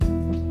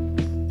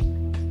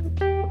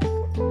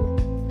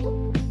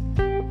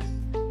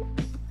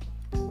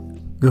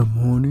Good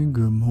morning,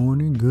 good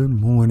morning, good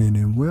morning,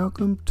 and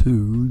welcome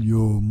to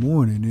your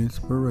morning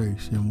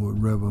inspiration with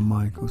Reverend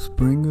Michael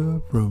Springer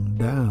from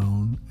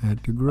down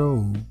at the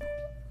Grove.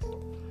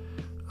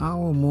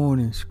 Our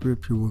morning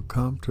scripture will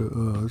come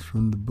to us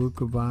from the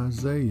book of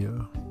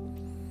Isaiah,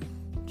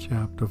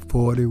 chapter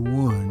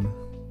 41,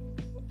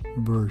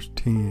 verse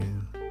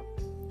 10.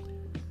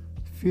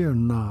 Fear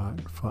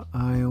not, for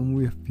I am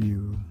with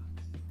you.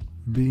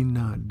 Be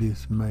not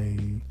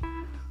dismayed,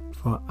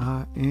 for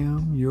I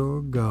am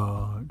your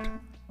God.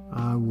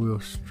 I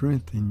will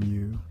strengthen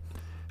you.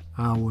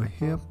 I will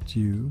help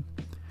you.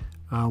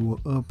 I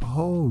will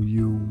uphold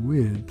you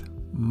with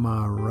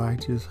my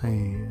righteous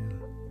hand.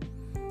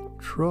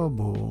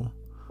 Trouble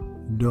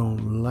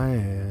don't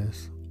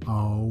last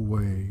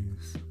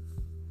always.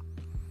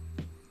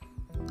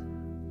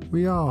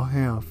 We all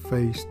have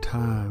faced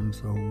times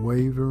of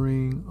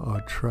wavering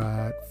or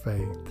tried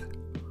faith,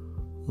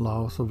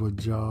 loss of a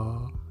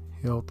job,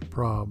 health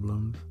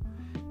problems,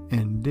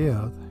 and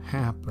death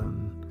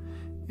happen,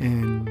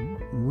 and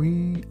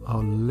we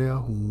are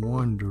left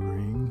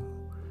wondering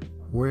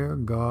where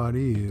God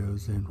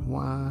is and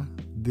why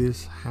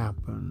this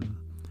happened.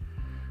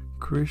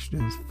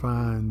 Christians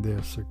find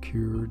their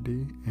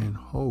security and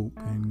hope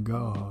in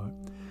God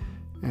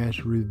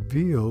as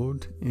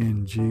revealed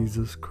in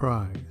Jesus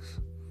Christ.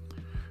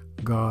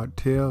 God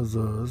tells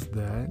us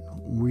that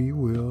we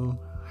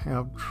will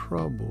have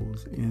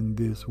troubles in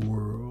this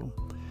world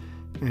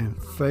and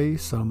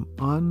face some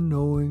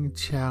unknowing,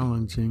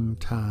 challenging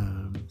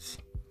times.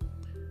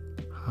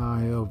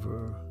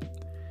 However,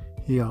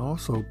 He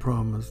also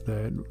promised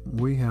that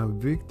we have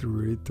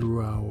victory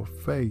through our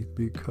faith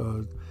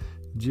because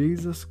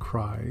Jesus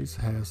Christ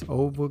has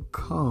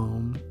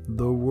overcome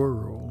the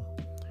world.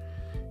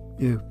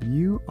 If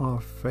you are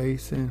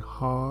facing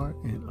hard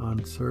and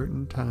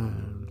uncertain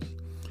times,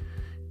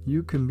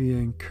 you can be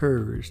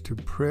encouraged to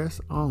press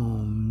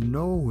on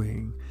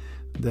knowing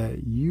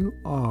that you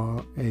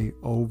are a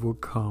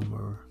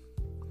overcomer.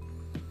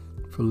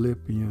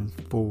 Philippians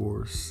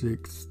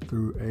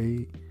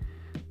 4:6-8.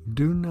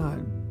 Do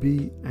not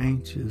be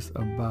anxious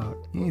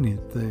about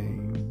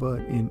anything, but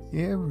in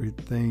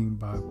everything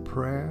by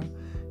prayer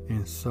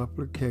and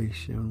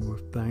supplication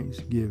with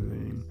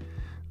thanksgiving,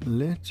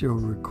 let your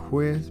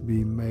requests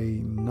be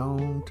made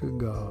known to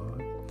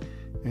God,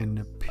 and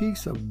the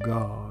peace of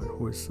God,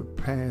 which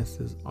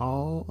surpasses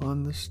all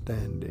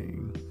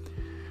understanding,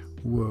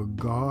 will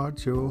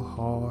guard your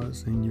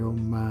hearts and your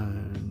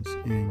minds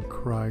in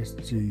Christ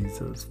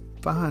Jesus.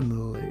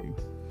 Finally,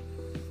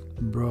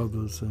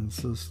 brothers and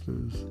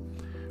sisters,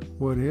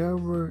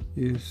 whatever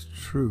is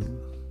true,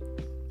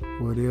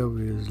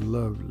 whatever is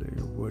lovely,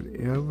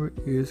 whatever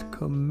is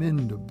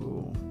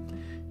commendable,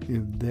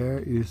 if there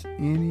is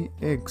any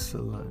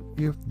excellent,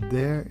 if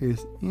there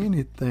is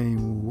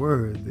anything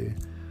worthy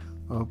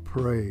of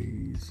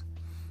praise,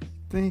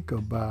 think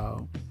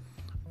about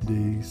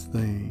these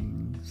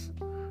things.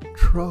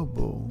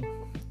 Trouble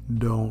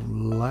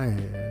don't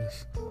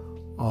last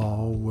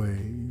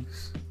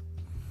always.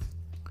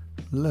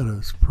 Let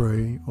us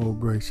pray. Oh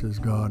gracious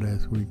God,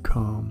 as we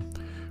come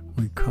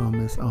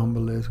as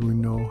humble as we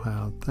know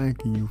how,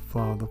 thanking you,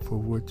 Father, for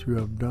what you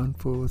have done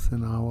for us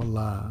in our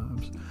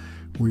lives.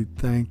 We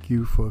thank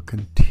you for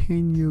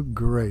continued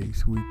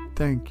grace. We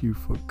thank you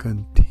for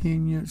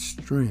continued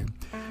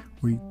strength.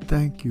 We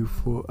thank you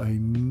for a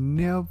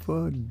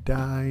never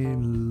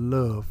dying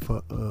love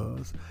for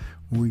us.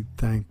 We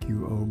thank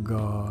you, oh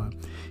God.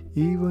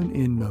 Even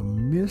in the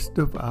midst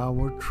of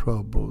our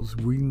troubles,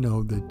 we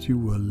know that you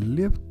will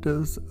lift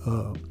us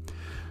up.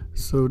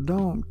 So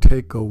don't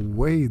take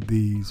away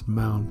these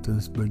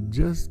mountains, but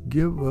just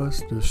give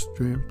us the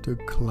strength to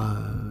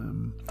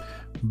climb.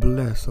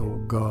 Bless, oh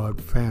God,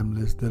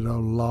 families that are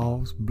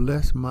lost.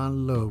 Bless my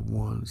loved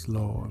ones,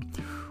 Lord,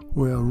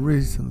 who have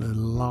recently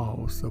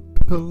lost a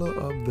pillar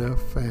of their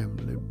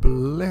family.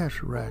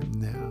 Bless right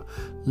now.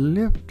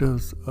 Lift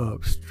us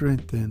up,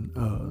 strengthen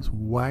us,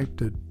 wipe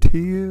the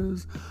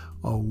tears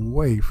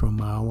away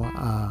from our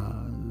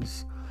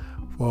eyes.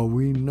 For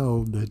we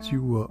know that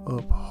you will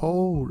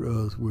uphold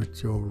us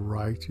with your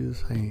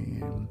righteous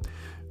hand.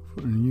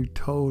 For you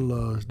told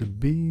us to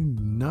be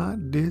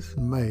not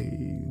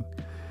dismayed.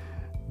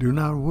 Do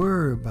not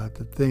worry about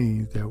the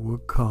things that will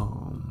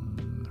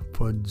come,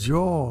 for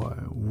joy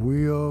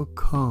will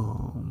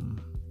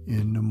come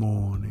in the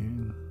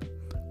morning.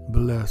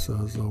 Bless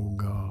us, O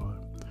God,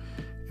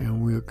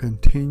 and we'll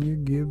continue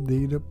to give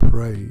thee the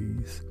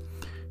praise.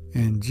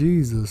 In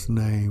Jesus'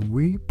 name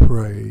we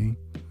pray.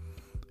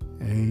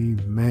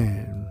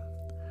 Amen.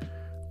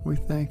 We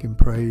thank and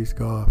praise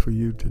God for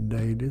you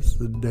today. This is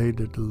the day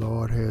that the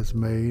Lord has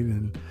made,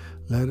 and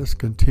let us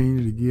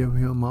continue to give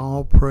him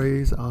all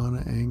praise,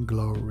 honor, and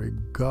glory.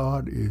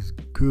 God is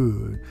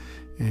good,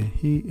 and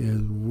he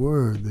is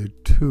worthy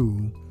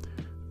to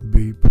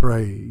be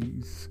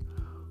praised.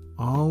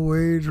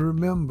 Always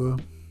remember,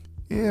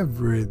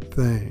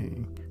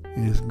 everything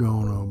is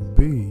gonna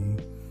be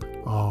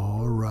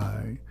all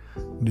right.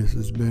 This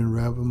has been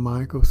Reverend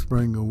Michael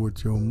Springer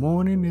with your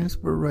morning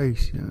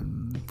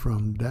inspiration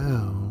from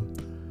down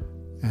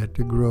at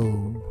the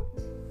Grove.